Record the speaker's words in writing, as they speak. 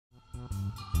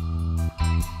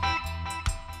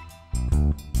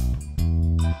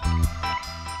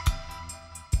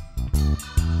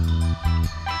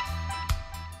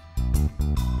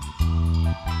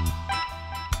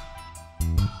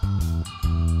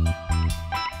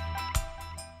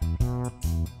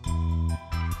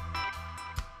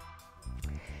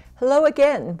Hello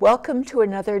again. Welcome to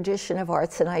another edition of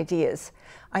Arts and Ideas.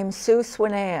 I'm Sue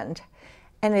Swinand,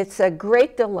 and it's a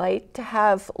great delight to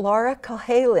have Laura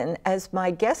Cahalane as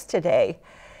my guest today.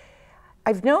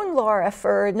 I've known Laura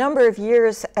for a number of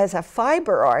years as a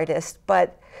fiber artist,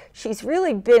 but she's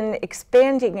really been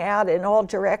expanding out in all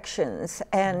directions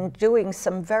and doing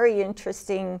some very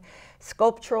interesting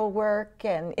sculptural work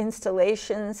and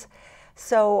installations.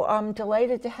 So I'm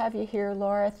delighted to have you here,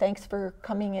 Laura. Thanks for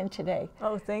coming in today.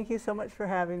 Oh, thank you so much for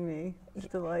having me. It's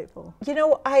delightful. You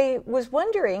know, I was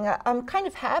wondering, I'm kind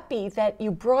of happy that you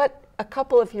brought a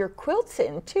couple of your quilts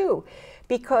in too,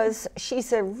 because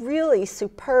she's a really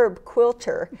superb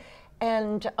quilter.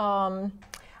 And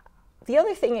the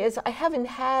other thing is, I haven't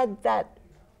had that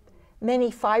many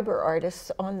fiber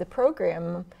artists on the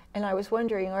program, and I was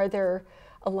wondering, are there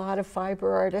a lot of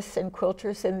fiber artists and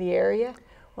quilters in the area?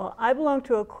 Well, I belong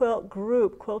to a quilt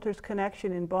group, Quilters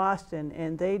Connection in Boston,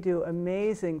 and they do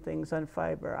amazing things on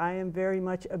fiber. I am very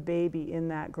much a baby in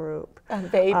that group. A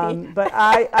baby. But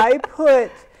I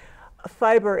put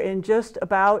fiber in just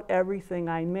about everything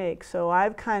I make. So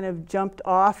I've kind of jumped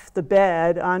off the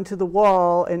bed onto the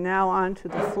wall and now onto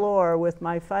the floor with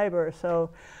my fiber. So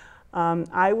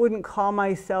I wouldn't call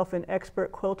myself an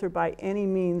expert quilter by any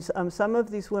means. Some of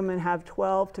these women have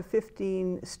 12 to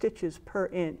 15 stitches per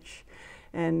inch.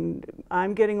 And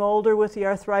I'm getting older with the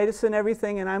arthritis and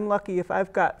everything, and I'm lucky if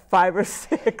I've got 5 or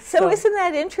 6. So isn't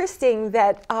that interesting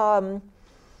that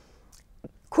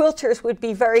quilters would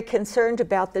be very concerned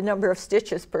about the number of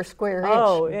stitches per square inch?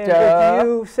 Oh, and if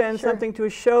you send something to a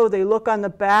show, they look on the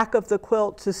back of the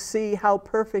quilt to see how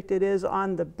perfect it is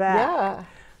on the back. Yeah.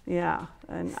 Yeah,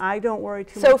 and I don't worry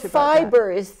too much So about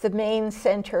fiber is the main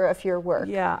center of your work.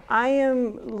 Yeah, I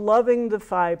am loving the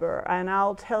fiber, and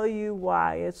I'll tell you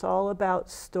why. It's all about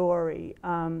story.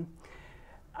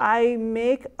 I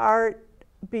make art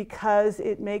because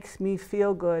it makes me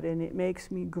feel good and it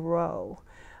makes me grow.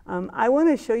 I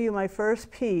want to show you my first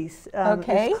piece.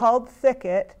 Okay. It's called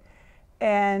Thicket.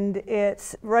 And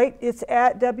it's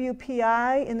at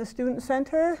WPI in the Student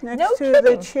Center next to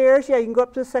the chairs. Yeah, you can go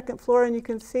up to the second floor and you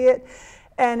can see it.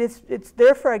 And it's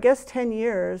there for, I guess, 10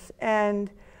 years.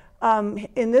 And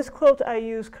in this quilt, I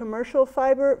use commercial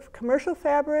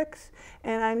fabrics,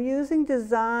 and I'm using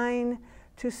design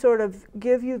to sort of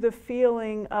give you the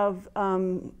feeling of,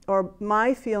 or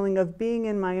my feeling of being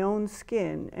in my own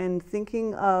skin and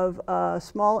thinking of a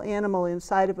small animal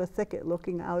inside of a thicket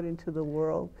looking out into the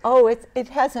world. Oh, it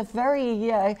has a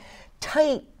very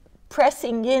tight,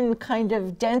 pressing in kind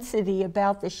of density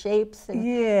about the shapes and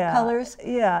colors.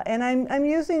 Yeah, and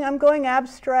I'm going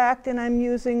abstract, and I'm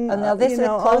using, oh, now this is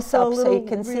a close-up so you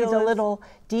can see the little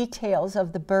details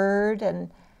of the bird. And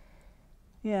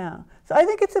yeah, so I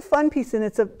think it's a fun piece, and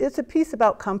it's a piece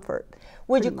about comfort.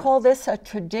 Would you call this a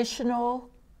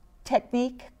traditional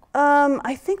technique?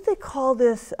 I think they call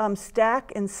this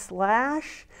stack and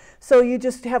slash. So you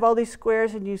just have all these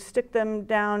squares and you stick them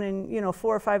down, and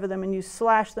 4 or 5 of them, and you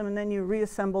slash them, and then you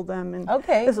reassemble them. And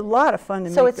there's a lot of fun to make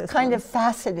this. So it's kind of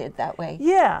faceted that way.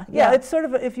 Yeah. It's sort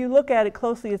of, if you look at it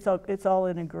closely, it's all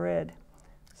in a grid.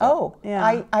 So,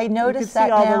 yeah, I noticed that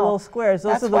now. You can see all the little squares.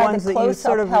 Those are the ones that you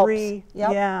sort of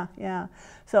Yeah.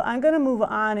 So I'm going to move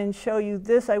on and show you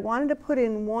this. I wanted to put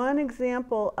in one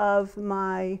example of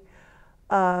my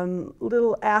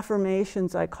little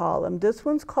affirmations, I call them. This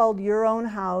one's called Your Own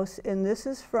House, and this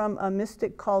is from a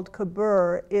mystic called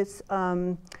Kabir. It's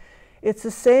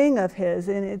a saying of his,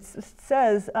 and it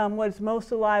says, what's most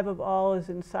alive of all is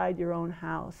inside your own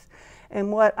house. And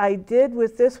what I did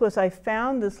with this was I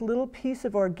found this little piece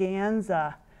of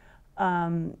organza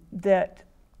Here's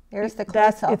the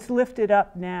close-up. It's lifted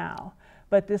up now.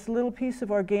 But this little piece of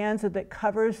organza that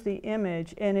covers the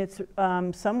image, and it's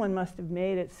someone must have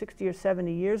made it 60 or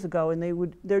 70 years ago, and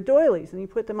they're doilies, and you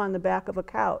put them on the back of a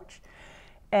couch.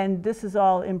 And this is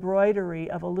all embroidery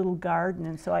of a little garden,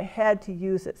 and so I had to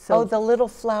use it. So the little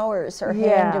flowers are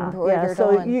hand embroidered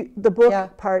on. The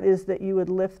book part is that you would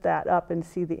lift that up and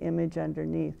see the image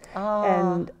underneath.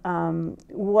 And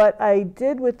what I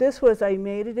did with this was I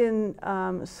made it in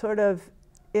sort of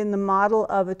in the model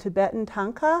of a Tibetan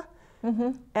tanka.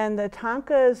 And the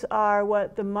tankas are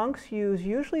what the monks use.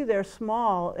 Usually they're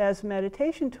small as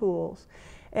meditation tools,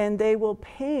 and they will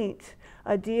paint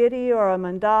a deity or a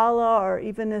mandala or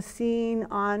even a scene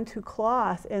onto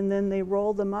cloth, and then they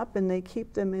roll them up and they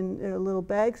keep them in their little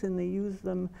bags and they use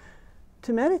them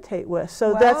to meditate with.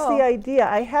 So that's the idea.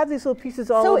 I have these little pieces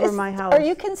all over my house. Are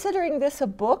you considering this a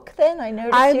book then? I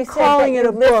noticed I'm calling it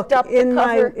a book in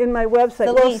my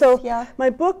website. My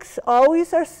books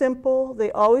always are simple.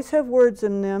 They always have words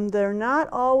in them. They're not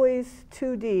always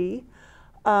 2D.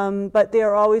 but they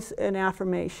are always an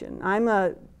affirmation. I'm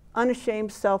a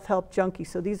unashamed self-help junkie,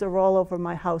 so these are all over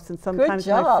my house, and sometimes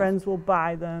my friends will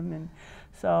buy them, and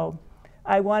so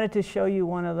I wanted to show you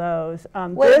one of those.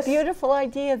 What a beautiful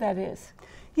idea that is.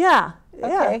 Yeah,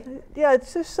 okay. Yeah,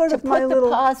 it's just sort of my little... To put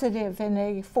the positive in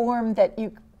a form that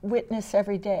you witness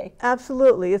every day.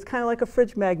 Absolutely. It's kind of like a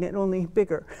fridge magnet, only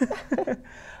bigger.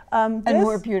 And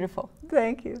more beautiful.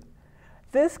 Thank you.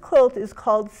 This quilt is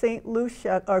called St.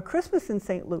 Lucia, or Christmas in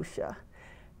St. Lucia.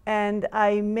 And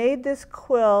I made this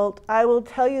quilt. I will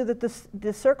tell you that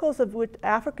the circles of with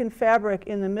African fabric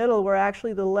in the middle were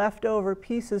actually the leftover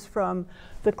pieces from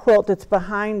the quilt that's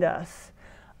behind us.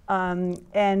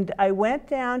 And I went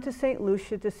down to St.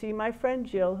 Lucia to see my friend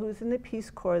Jill, who's in the Peace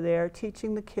Corps there,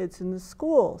 teaching the kids in the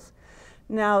schools.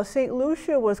 Now, St.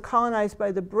 Lucia was colonized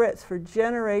by the Brits for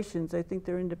generations. I think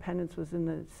their independence was in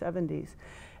the 70s.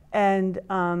 And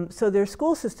so their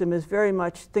school system is very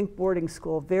much think boarding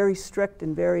school, very strict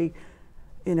and very,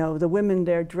 you know, the women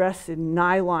there dress in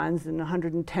nylons in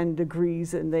 110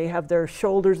 degrees, and they have their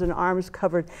shoulders and arms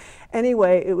covered.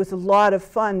 Anyway, it was a lot of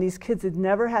fun. These kids had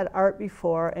never had art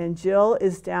before, and Jill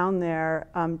is down there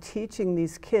teaching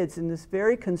these kids in this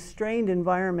very constrained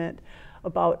environment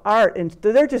about art, and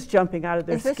they're just jumping out of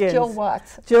their skins. Is this Jill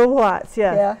Watts? Jill Watts,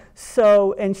 yes. Yeah.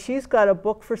 So, and she's got a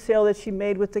book for sale that she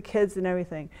made with the kids and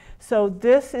everything. So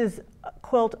this is a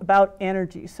quilt about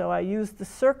energy. So I used the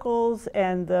circles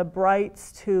and the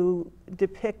brights to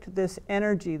depict this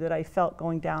energy that I felt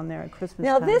going down there at Christmas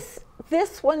time. Now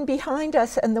this one behind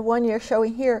us and the one you're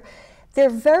showing here, they're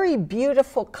very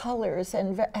beautiful colors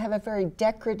and have a very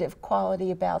decorative quality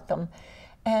about them.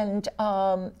 And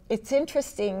it's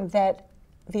interesting that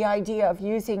the idea of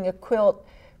using a quilt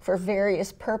for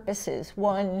various purposes.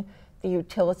 One, the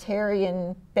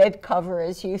utilitarian bed cover,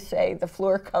 as you say, the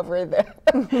floor cover,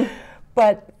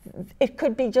 but it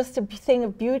could be just a thing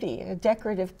of beauty, a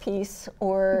decorative piece,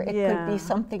 or it could be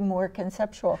something more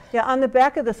conceptual. Yeah, on the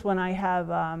back of this one I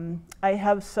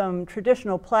have some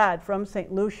traditional plaid from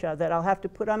St. Lucia that I'll have to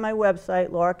put on my website,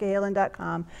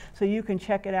 lauracahalane.com, so you can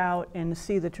check it out and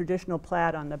see the traditional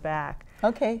plaid on the back.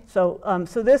 Okay. So,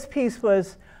 so this piece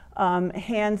was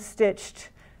hand-stitched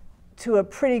to a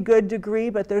pretty good degree,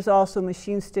 but there's also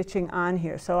machine stitching on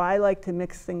here. So I like to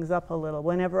mix things up a little.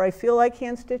 Whenever I feel like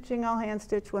hand stitching, I'll hand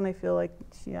stitch. When I feel like,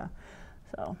 yeah.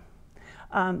 So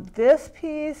this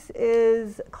piece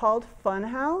is called Fun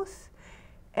House.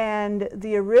 And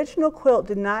the original quilt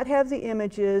did not have the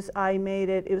images. I made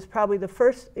it. It was probably the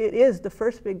first, it is the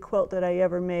first big quilt that I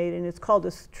ever made, and it's called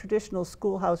a traditional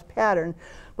schoolhouse pattern.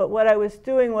 But what I was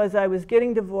doing was I was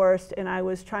getting divorced, and I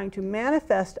was trying to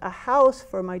manifest a house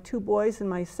for my two boys and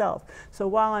myself. So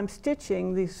while I'm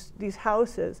stitching these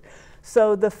houses,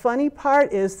 so the funny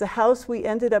part is the house we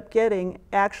ended up getting,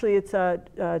 actually it's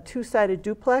a two-sided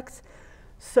duplex.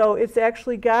 So it's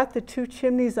actually got the two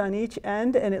chimneys on each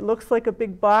end, and it looks like a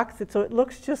big box. So it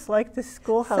looks just like the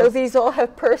schoolhouse. So these all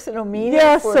have personal meaning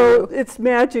for so you. It's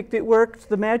magic. It worked.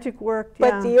 The magic worked.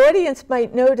 But the audience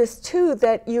might notice too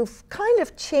that you've kind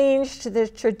of changed the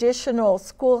traditional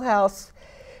schoolhouse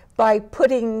by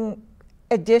putting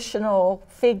additional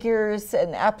figures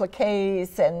and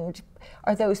appliques, and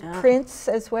are those prints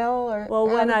as well? Or well,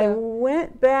 when I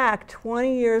went back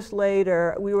 20 years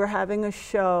later, we were having a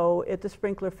show at the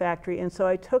Sprinkler Factory, and so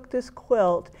I took this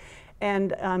quilt,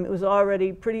 and it was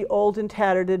already pretty old and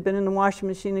tattered. It had been in the washing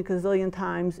machine a gazillion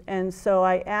times, and so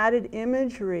I added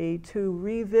imagery to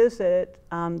revisit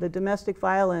the domestic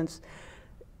violence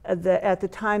at the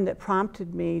time that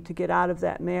prompted me to get out of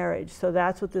that marriage. So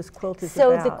that's what this quilt is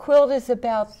about. So the quilt is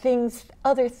about things,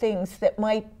 other things that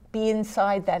might be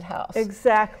inside that house.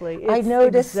 Exactly. I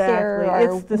noticed there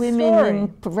are women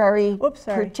in very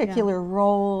particular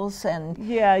roles, and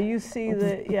you see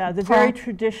the very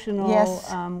traditional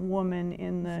woman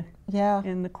in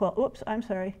the quilt. Oops, I'm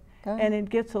sorry. And it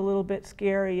gets a little bit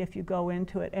scary if you go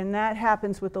into it, and that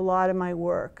happens with a lot of my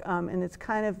work. And it's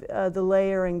kind of the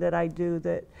layering that I do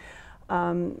that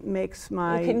makes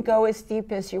my... You can go as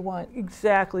deep as you want.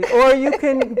 Exactly. Or you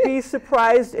can be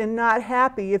surprised and not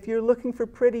happy if you're looking for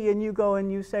pretty and you go and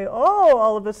you say, oh,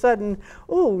 all of a sudden,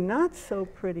 ooh, not so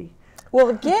pretty. Well,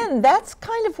 again, that's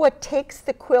kind of what takes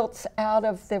the quilts out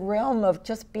of the realm of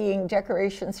just being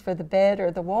decorations for the bed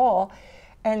or the wall,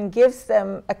 and gives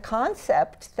them a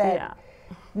concept that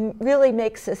really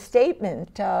makes a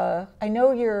statement. I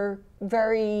know you're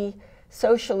very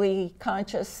socially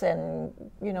conscious and,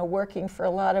 you know, working for a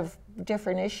lot of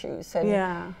different issues. And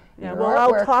well,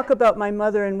 I'll talk about my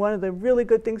mother, and one of the really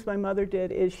good things my mother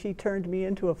did is she turned me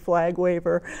into a flag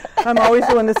waver. I'm always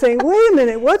the one that's saying, wait a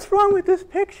minute, what's wrong with this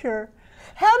picture?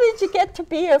 How did you get to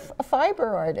be a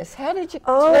fiber artist? How did you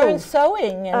learn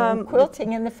sewing and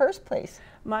quilting in the first place?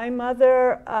 My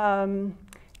mother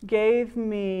gave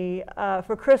me,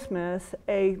 for Christmas,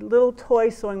 a little toy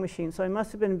sewing machine. So I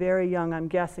must have been very young, I'm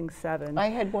guessing 7. I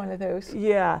had one of those.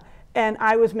 Yeah. And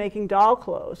I was making doll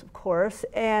clothes, of course.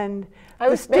 And I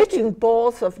was making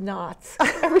balls of knots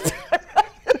every time.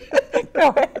 Go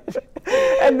ahead.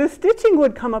 And the stitching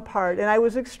would come apart, and I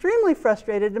was extremely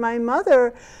frustrated. And my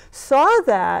mother saw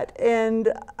that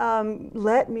and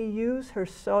let me use her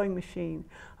sewing machine,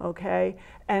 okay?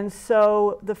 And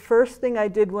so the first thing I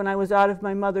did when I was out of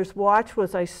my mother's watch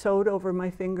was I sewed over my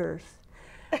fingers.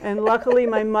 And luckily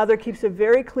my mother keeps a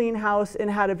very clean house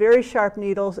and had a very sharp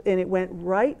needle, and it went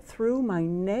right through my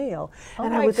nail.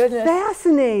 And I was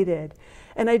fascinated.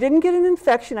 And I didn't get an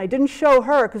infection. I didn't show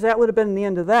her because that would have been the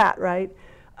end of that, right?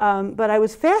 But I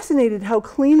was fascinated how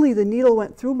cleanly the needle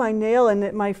went through my nail and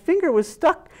that my finger was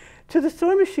stuck to the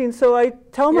sewing machine. So I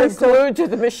tell myself— You're glued to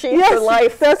the machine for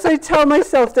life. Yes, I tell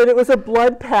myself that it was a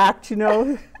blood pact, you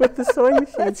know, with the sewing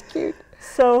machine. That's cute.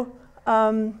 So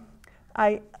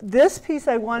this piece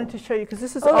I wanted to show you because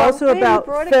this is also about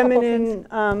feminine,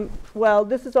 well,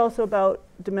 this is also about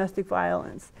domestic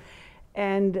violence.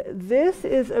 And this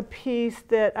is a piece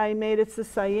that I made. It's a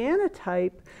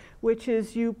cyanotype, which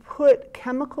is you put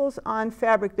chemicals on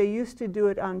fabric. They used to do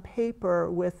it on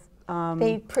paper with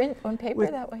they print on paper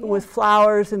that way? Yeah. With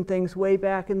flowers and things way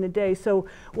back in the day. So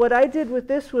what I did with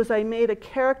this was I made a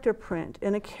character print.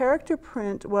 And a character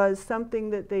print was something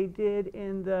that they did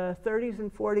in the 30s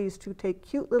and 40s to take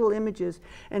cute little images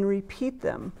and repeat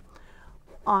them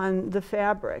on the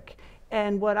fabric.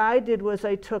 And what I did was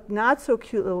I took not so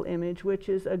cute little image, which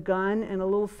is a gun and a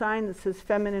little sign that says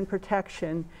feminine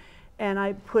protection, and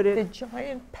I put it— the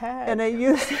giant pad. And I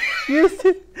used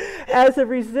it as a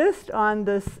resist on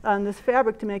this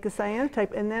fabric to make a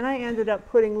cyanotype. And then I ended up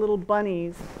putting little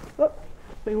bunnies,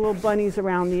 putting little bunnies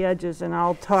around the edges, and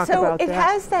I'll talk about that. So it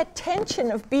has that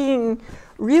tension of being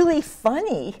really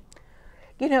funny.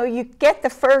 You know, you get the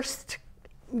first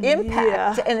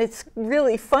impact, and it's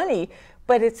really funny.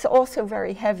 But it's also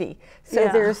very heavy. So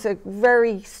there's a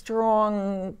very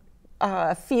strong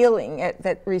feeling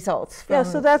that results from— Yeah,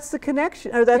 so that's the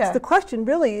connection, or that's the question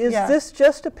really. Is this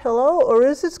just a pillow or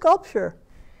is it sculpture?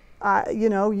 You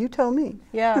know, you tell me.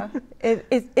 Yeah,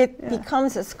 it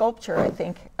becomes a sculpture, I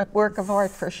think, a work of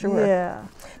art for sure. Yeah.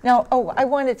 Now, I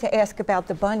wanted to ask about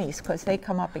the bunnies because they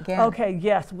come up again. Okay,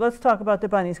 yes, let's talk about the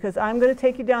bunnies because I'm going to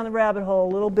take you down the rabbit hole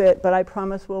a little bit, but I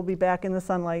promise we'll be back in the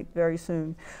sunlight very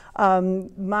soon.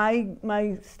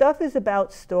 My stuff is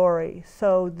about story.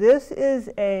 So this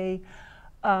is a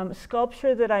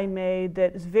sculpture that I made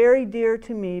that is very dear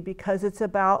to me because it's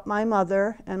about my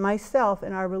mother and myself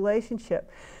and our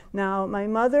relationship. Now, my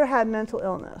mother had mental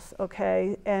illness,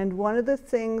 okay? And one of the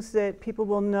things that people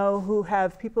will know who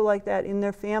have people like that in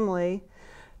their family,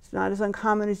 it's not as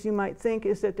uncommon as you might think,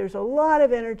 is that there's a lot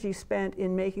of energy spent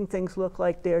in making things look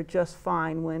like they're just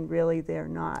fine when really they're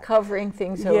not. Covering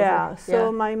things over. Yeah,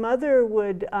 so my mother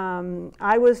would,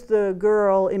 I was the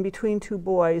girl in between 2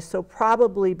 boys, so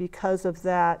probably because of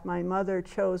that, my mother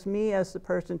chose me as the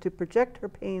person to project her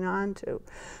pain onto.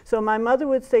 So my mother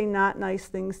would say not nice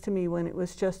things to me when it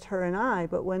was just her and I,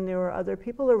 but when there were other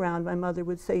people around, my mother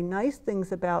would say nice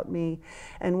things about me.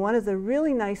 And one of the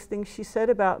really nice things she said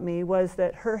about me was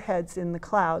that her head's in the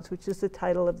clouds, which is the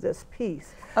title of this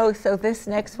piece. Oh, so this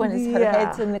next one is her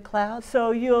head's in the clouds?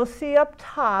 So you'll see up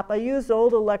top, I used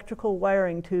old electrical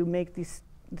wiring to make this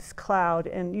cloud,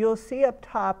 and you'll see up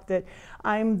top that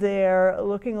I'm there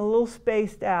looking a little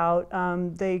spaced out.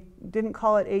 They didn't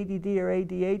call it ADD or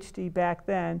ADHD back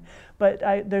then, but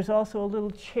there's also a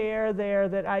little chair there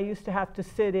that I used to have to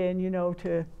sit in, you know,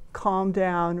 to calm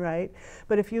down, right?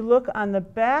 But if you look on the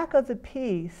back of the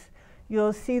piece,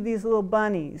 you'll see these little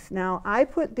bunnies. Now, I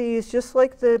put these, just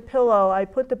like the pillow, I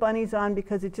put the bunnies on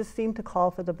because it just seemed to call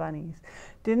for the bunnies.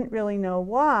 Didn't really know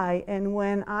why. And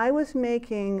when I was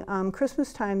making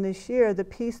Christmas time this year, the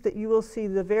piece that you will see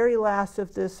the very last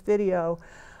of this video,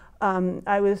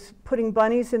 I was putting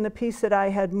bunnies in the piece that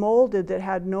I had molded that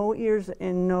had no ears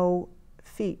and no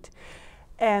feet.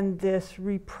 And this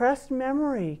repressed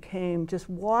memory came, just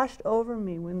washed over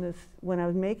me when I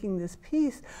was making this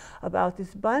piece about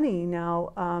this bunny.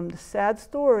 Now, the sad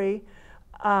story,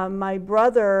 my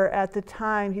brother at the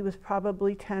time, he was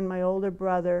probably 10, my older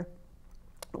brother,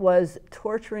 was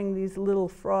torturing these little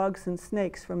frogs and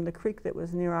snakes from the creek that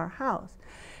was near our house.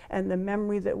 And the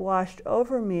memory that washed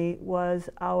over me was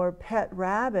our pet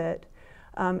rabbit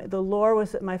The lore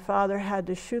was that my father had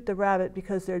to shoot the rabbit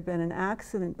because there had been an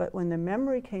accident, but when the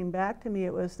memory came back to me,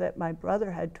 it was that my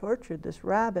brother had tortured this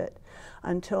rabbit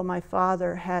until my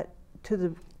father had, to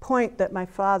the point that my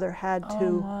father had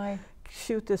to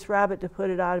shoot this rabbit to put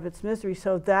it out of its misery.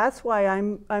 So that's why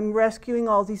I'm rescuing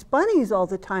all these bunnies all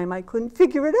the time. I couldn't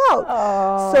figure it out.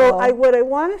 Oh. So what I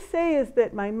want to say is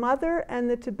that my mother and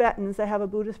the Tibetans, I have a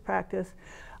Buddhist practice,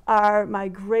 are my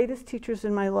greatest teachers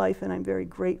in my life, and I'm very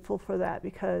grateful for that,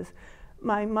 because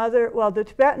my mother, well, the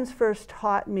Tibetans first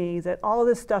taught me that all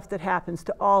this stuff that happens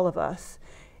to all of us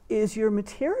is your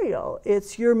material.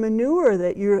 It's your manure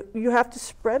that you have to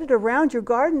spread it around your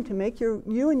garden to make you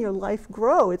and your life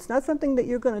grow. It's not something that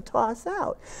you're going to toss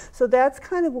out. So that's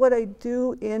kind of what I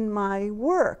do in my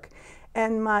work.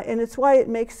 And it's why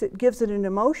it gives it an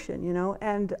emotion, you know,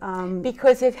 and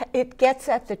because it gets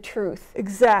at the truth.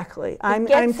 Exactly. It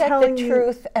gets at the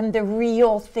truth and the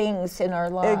real things in our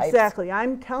lives. Exactly.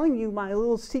 I'm telling you my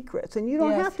little secrets, and you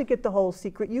don't have to get the whole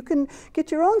secret. You can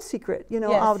get your own secret, you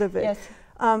know, out of it. Yes.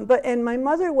 And my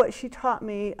mother, what she taught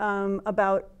me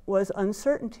about was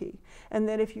uncertainty, and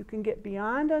that if you can get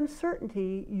beyond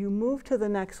uncertainty, you move to the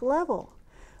next level,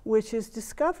 which is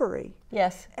discovery.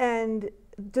 Yes. And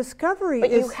discovery but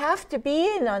you have to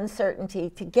be in uncertainty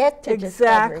to get to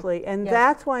exactly discovery. And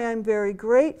that's why I'm very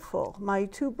grateful. My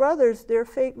two brothers, their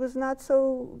fate was not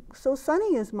so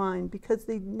sunny as mine, because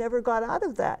they never got out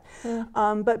of that.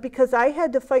 But because I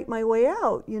had to fight my way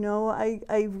out, you know,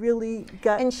 I really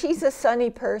got. And she's a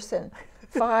sunny person.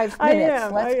 5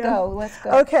 minutes. Let's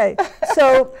go. Okay,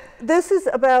 so this is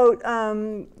about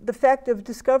the fact of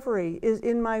discovery is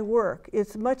in my work.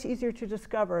 It's much easier to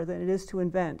discover than it is to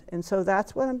invent, and so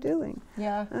that's what I'm doing.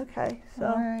 Yeah. Okay, so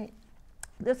all right.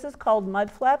 This is called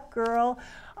Mudflap Girl.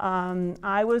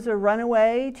 I was a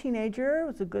runaway teenager. It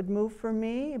was a good move for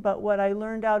me, but what I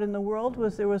learned out in the world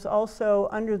was there was also,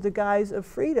 under the guise of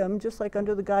freedom, just like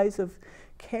under the guise of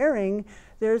caring,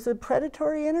 there's a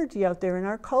predatory energy out there in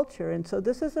our culture. And so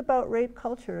this is about rape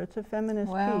culture. It's a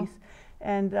feminist piece.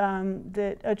 And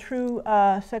that a true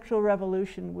sexual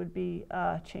revolution would be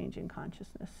changing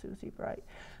consciousness, Susie Bright.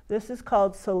 This is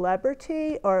called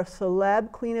Celebrity, or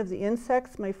Celeb, Queen of the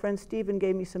Insects. My friend Stephen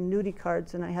gave me some nudie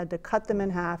cards, and I had to cut them in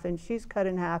half, and she's cut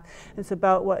in half. It's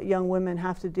about what young women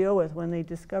have to deal with when they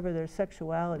discover their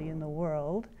sexuality in the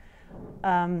world.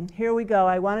 Here we go.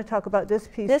 I want to talk about this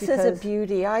piece. This is a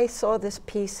beauty. I saw this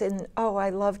piece and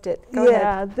I loved it. Go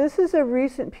ahead. This is a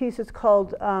recent piece. It's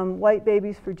called White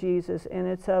Babies for Jesus, and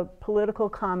it's a political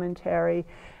commentary.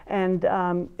 And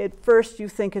at first you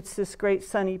think it's this great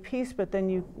sunny piece, but then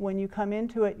when you come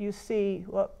into it, you see,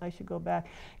 well, I should go back.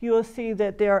 You will see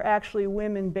that there are actually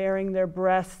women bearing their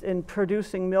breasts and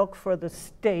producing milk for the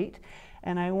state.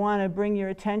 And I want to bring your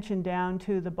attention down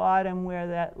to the bottom, where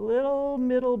that little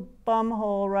middle bum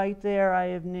hole right there I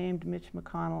have named Mitch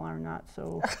McConnell, our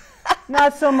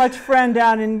not so much friend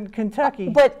down in Kentucky.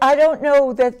 But I don't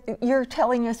know that you're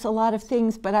telling us a lot of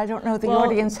things, but I don't know the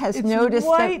audience has noticed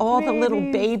that all the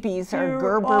little babies are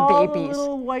Gerber babies. The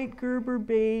little white Gerber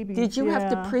babies. Did you have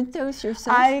to print those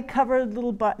yourself? I covered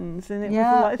little buttons, and it was a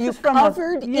lot. You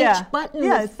covered each button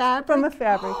with fabric? From a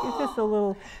fabric. It's just a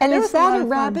little. And is that a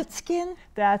rabbit skin?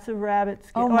 That's a rabbit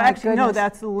skin. Oh, my actually, goodness. no,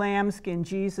 that's the lamb skin.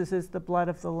 Jesus is the blood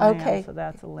of the lamb, so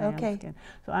that's a lamb skin.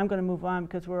 So I'm going to move on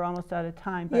because we're almost out of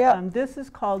time. But this is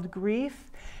called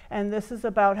Grief, and this is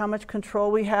about how much control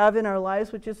we have in our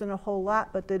lives, which isn't a whole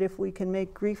lot, but that if we can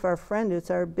make grief our friend, it's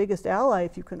our biggest ally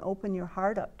if you can open your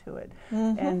heart up to it.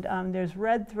 And there's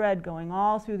red thread going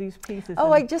all through these pieces.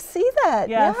 Oh, I just see that.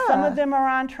 Yeah, some of them are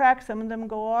on track, some of them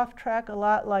go off track, a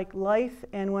lot like life.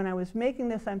 And when I was making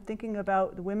this, I'm thinking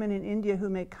about the women in India who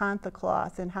make kantha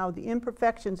cloth and how the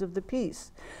imperfections of the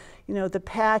piece, you know, the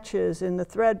patches and the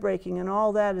thread breaking and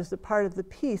all that is the part of the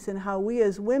piece, and how we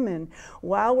as women,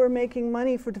 while we're making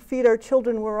money to feed our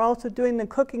children, we're also doing the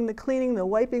cooking, the cleaning, the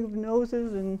wiping of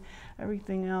noses and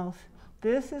everything else.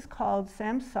 This is called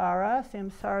samsara.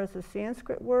 Samsara is a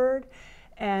Sanskrit word,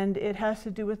 and it has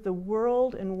to do with the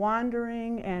world and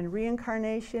wandering and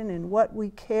reincarnation and what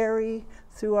we carry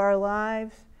through our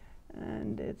lives.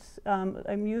 And it's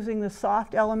I'm using the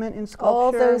soft element in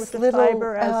sculpture with the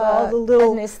fiber as all the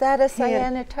little. And is that a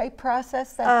cyanotype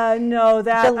process? No,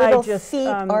 that the little I just feet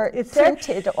are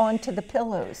printed onto the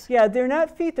pillows. Yeah, they're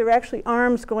not feet; they're actually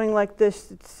arms going like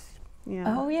this. It's,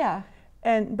 Oh yeah.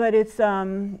 But it's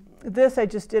this I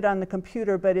just did on the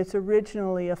computer, but it's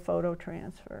originally a photo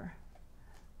transfer.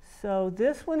 So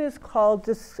this one is called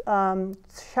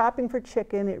Shopping for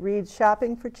Chicken. It reads,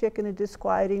 "Shopping for chicken, a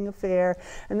disquieting affair."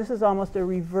 And this is almost a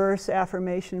reverse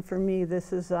affirmation for me.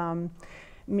 This is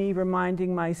me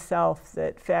reminding myself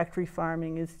that factory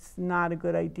farming is not a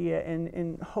good idea,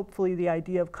 and hopefully the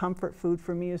idea of comfort food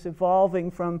for me is evolving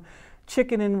from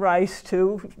chicken and rice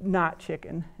to not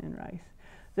chicken and rice.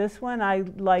 This one I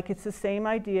like. It's the same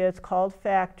idea. It's called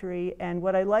Factory, and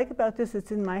what I like about this,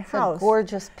 it's in my house. It's a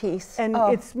gorgeous piece. And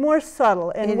it's more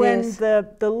subtle. And when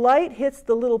the light hits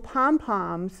the little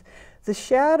pom-poms, the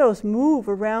shadows move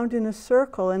around in a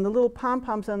circle, and the little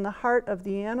pom-poms on the heart of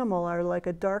the animal are like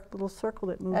a dark little circle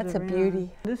that moves around. That's a beauty.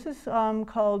 This is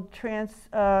called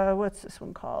what's this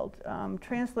one called?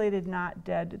 Translated Not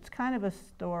Dead. It's kind of a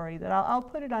story that I'll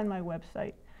put it on my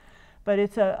website. But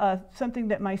it's something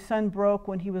that my son broke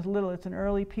when he was little. It's an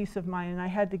early piece of mine, and I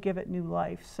had to give it new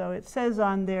life. So it says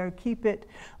on there, "Keep it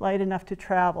light enough to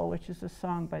travel," which is a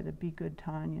song by the Be Good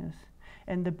Tanyas.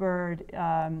 And the bird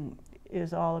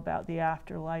is all about the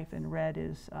afterlife, and red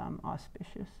is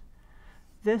auspicious.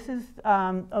 This is,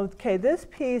 okay, this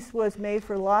piece was made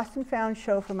for Lost and Found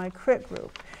show for my crit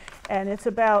group. And it's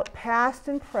about past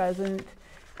and present,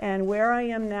 and where I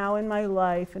am now in my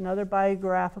life, another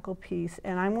biographical piece.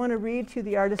 And I want to read to you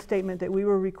the artist statement that we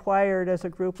were required as a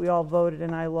group, we all voted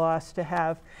and I lost, to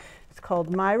have. It's called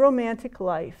My Romantic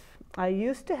Life. I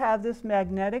used to have this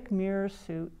magnetic mirror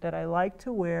suit that I liked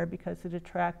to wear because it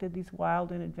attracted these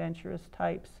wild and adventurous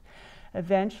types.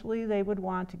 Eventually they would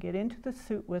want to get into the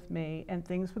suit with me, and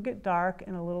things would get dark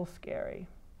and a little scary.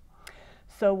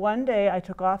 So one day I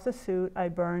took off the suit, I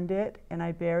burned it, and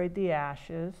I buried the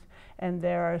ashes. And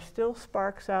there are still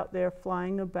sparks out there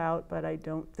flying about, but I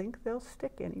don't think they'll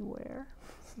stick anywhere.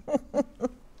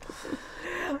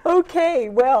 Okay,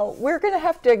 well, we're going to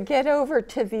have to get over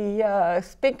to the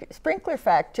sprinkler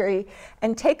factory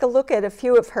and take a look at a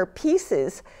few of her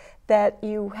pieces that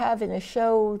you have in a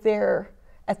show there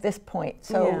at this point.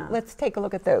 So let's take a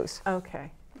look at those.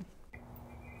 Okay.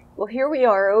 Well, here we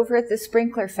are over at the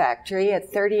Sprinkler Factory at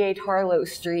 38 Harlow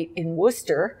Street in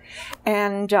Worcester,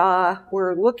 and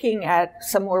we're looking at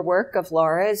some more work of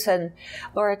Laura's. And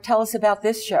Laura, tell us about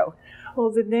this show.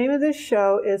 Well, the name of this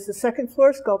show is the Second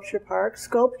Floor Sculpture Park,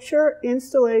 Sculpture,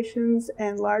 Installations,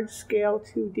 and Large-Scale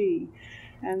 2D.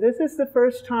 And this is the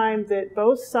first time that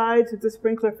both sides of the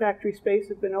Sprinkler Factory space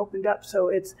have been opened up, so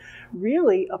it's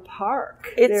really a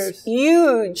park. It's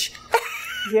huge.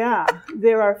 Yeah,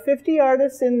 there are 50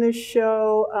 artists in this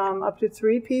show, up to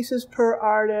 3 pieces per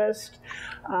artist.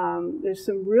 There's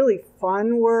some really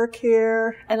fun work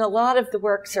here. And a lot of the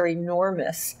works are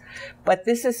enormous, but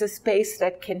this is a space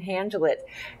that can handle it.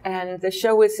 And the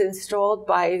show was installed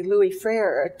by Louis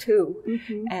Frere, too,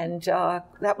 and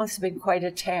that must have been quite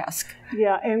a task.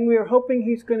 Yeah, and we're hoping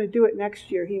he's going to do it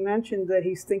next year. He mentioned that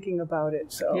he's thinking about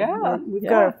it, so we've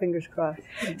got our fingers crossed.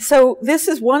 So this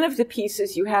is one of the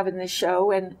pieces you have in the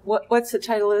show, and what's the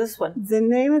title of this one? The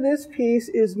name of this piece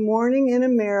is Morning in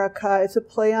America. It's a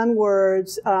play on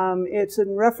words. It's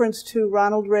in reference to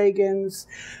Ronald Reagan's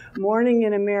Morning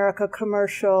in America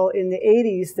commercial in the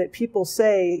 80s that people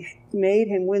say made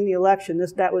him win the election.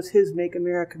 That was his Make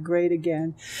America Great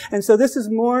Again. And so this is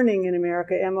Morning in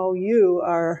America,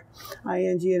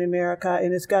 M-O-U-R-I-N-G in America,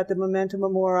 and it's got the Memento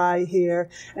Mori here.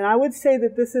 And I would say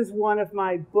that this is one of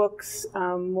my books,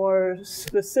 more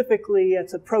specifically,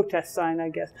 it's a protest sign, I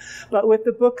guess. But with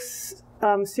the books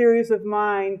series of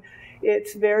mine,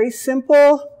 it's very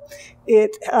simple.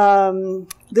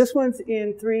 This one's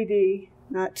in 3D.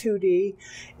 Not 2D.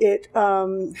 It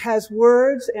has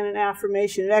words and an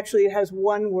affirmation. It has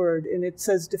one word, and it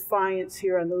says defiance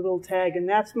here on the little tag, and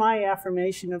that's my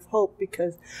affirmation of hope,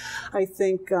 because I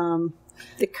think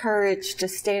the courage to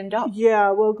stand up.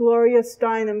 Yeah, well, Gloria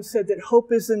Steinem said that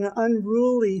hope is an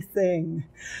unruly thing.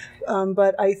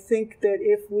 But I think that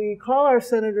if we call our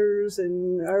senators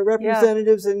and our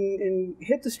representatives and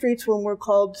hit the streets when we're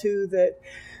called to, that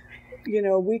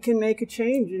we can make a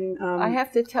change. And I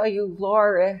have to tell you,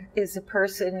 Laura is a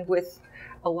person with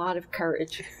a lot of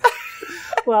courage.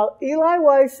 Well, Eli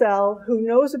Wiesel, who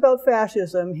knows about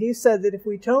fascism, he said that if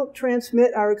we don't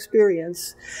transmit our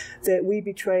experience, that we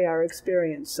betray our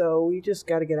experience. So we just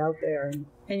got to get out there.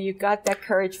 And you got that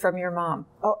courage from your mom.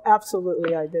 Oh,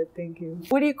 absolutely, I did. Thank you.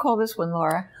 What do you call this one,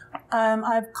 Laura?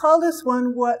 I've called this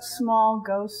one What Small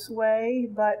Ghosts Weigh,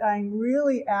 but I'm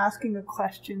really asking a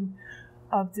question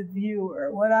of the viewer.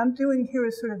 What I'm doing here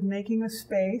is sort of making a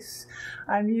space.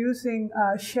 I'm using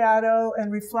shadow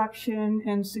and reflection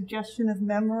and suggestion of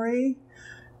memory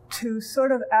to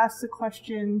sort of ask the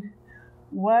question,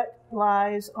 what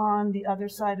lies on the other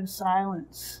side of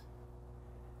silence?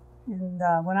 And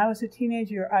when I was a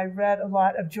teenager, I read a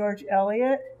lot of George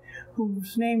Eliot,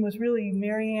 whose name was really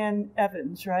Marianne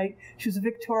Evans, right? She was a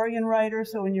Victorian writer,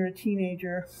 so when you're a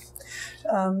teenager,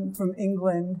 from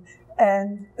England.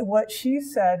 And what she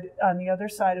said on the other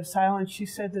side of silence, she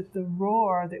said that the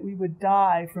roar, that we would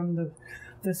die from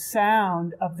the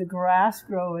sound of the grass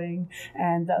growing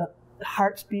and the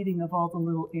hearts beating of all the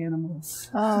little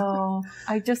animals. Oh,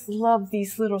 I just love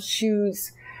these little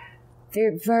shoes.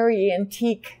 They're very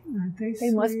antique. Aren't they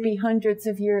They must sweet? be hundreds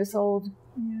of years old.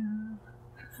 Yeah.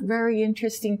 Very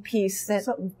interesting piece. That's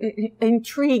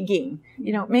intriguing.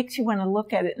 You know, it makes you want to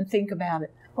look at it and think about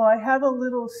it. Well, I have a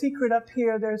little secret up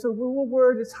here. There's a little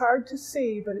word, it's hard to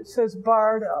see, but it says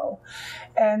bardo.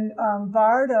 And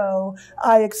bardo,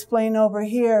 I explain over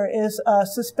here, is a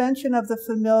suspension of the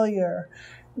familiar.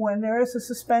 When there is a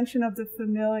suspension of the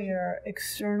familiar,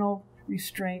 external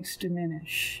restraints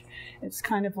diminish. It's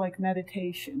kind of like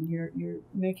meditation. You're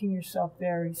making yourself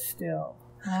very still.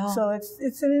 Wow. So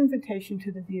it's an invitation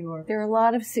to the viewer. There are a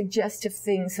lot of suggestive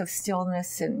things of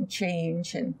stillness and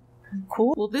change and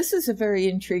cool. Well, this is a very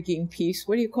intriguing piece.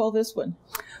 What do you call this one?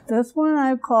 This one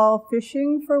I call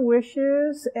Fishing for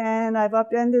Wishes, and I've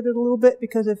upended it a little bit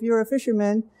because if you're a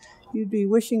fisherman, you'd be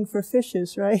wishing for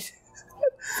fishes, right?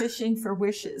 Fishing for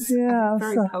Wishes. Yeah.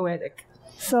 Very poetic.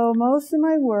 So most of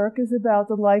my work is about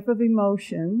the life of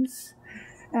emotions,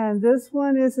 and this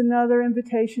one is another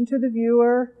invitation to the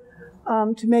viewer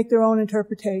to make their own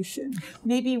interpretation.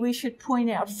 Maybe we should point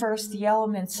out first the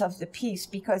elements of the piece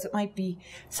because it might be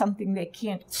something they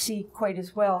can't see quite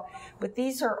as well. But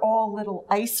these are all little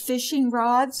ice fishing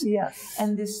rods. Yes.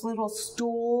 And this little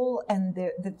stool, and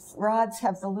the rods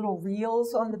have the little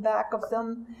reels on the back of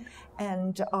them.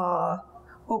 And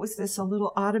what was this, a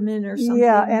little ottoman or something?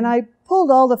 Yeah, and I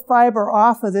pulled all the fiber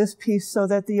off of this piece so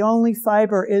that the only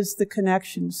fiber is the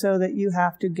connection, so that you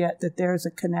have to get that there's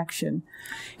a connection.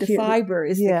 The fiber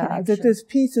is the connection. Yeah, that this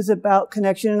piece is about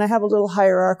connection, and I have a little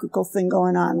hierarchical thing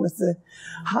going on with the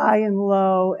high and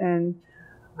low, and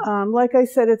like I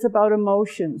said, it's about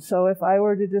emotion. So if I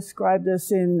were to describe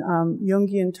this in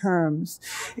Jungian terms,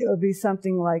 it would be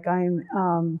something like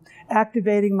I'm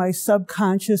activating my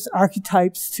subconscious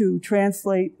archetypes to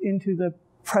translate into the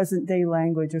present day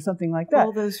language or something like that.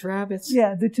 All those rabbits.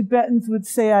 Yeah, the Tibetans would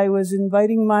say I was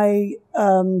inviting my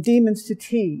demons to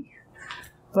tea.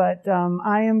 But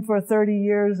I am for 30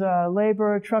 years a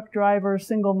laborer, truck driver,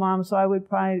 single mom, so I would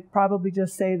probably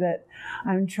just say that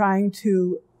I'm trying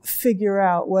to figure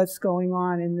out what's going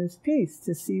on in this piece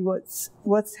to see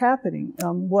what's happening.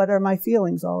 What are my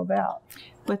feelings all about?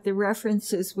 But the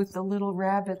references with the little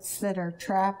rabbits that are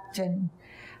trapped and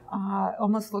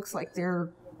almost looks like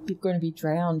they're going to be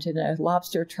drowned in a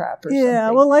lobster trap or something.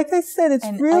 Yeah, well, like I said, it's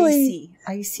and really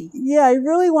icy. Yeah, I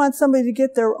really want somebody to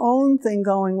get their own thing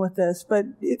going with this. But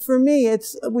for me,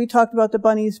 we talked about the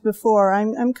bunnies before.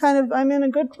 I'm in a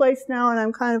good place now, and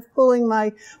I'm kind of pulling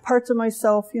my parts of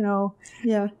myself, to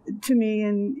me,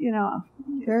 and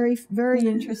Very, very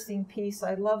interesting piece.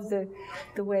 I love the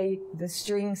way the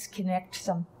strings connect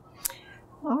them.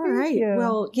 All right. you.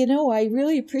 Well, I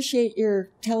really appreciate your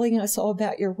telling us all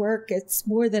about your work. It's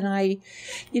more than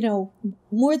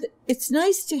it's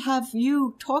nice to have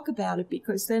you talk about it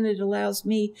because then it allows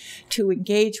me to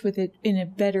engage with it in a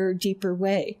better, deeper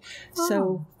way.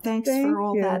 So thank for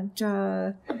all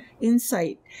that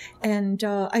insight. And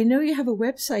I know you have a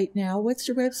website now. What's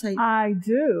your website? I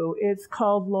do. It's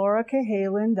called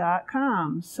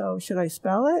lauracahalane.com. So should I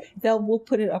spell it? We'll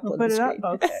put it up on the screen.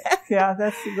 Okay. Yeah,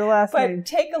 that's the last name. But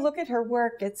take a look at her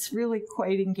work. It's really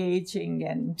quite engaging,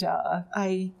 and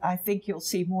I think you'll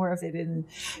see more of it in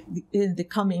the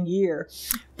coming year.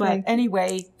 But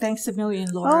anyway, thanks a million,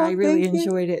 Laura. I really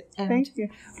enjoyed it. And thank you.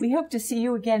 We hope to see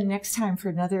you again next time for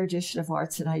another edition of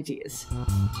Arts and Ideas.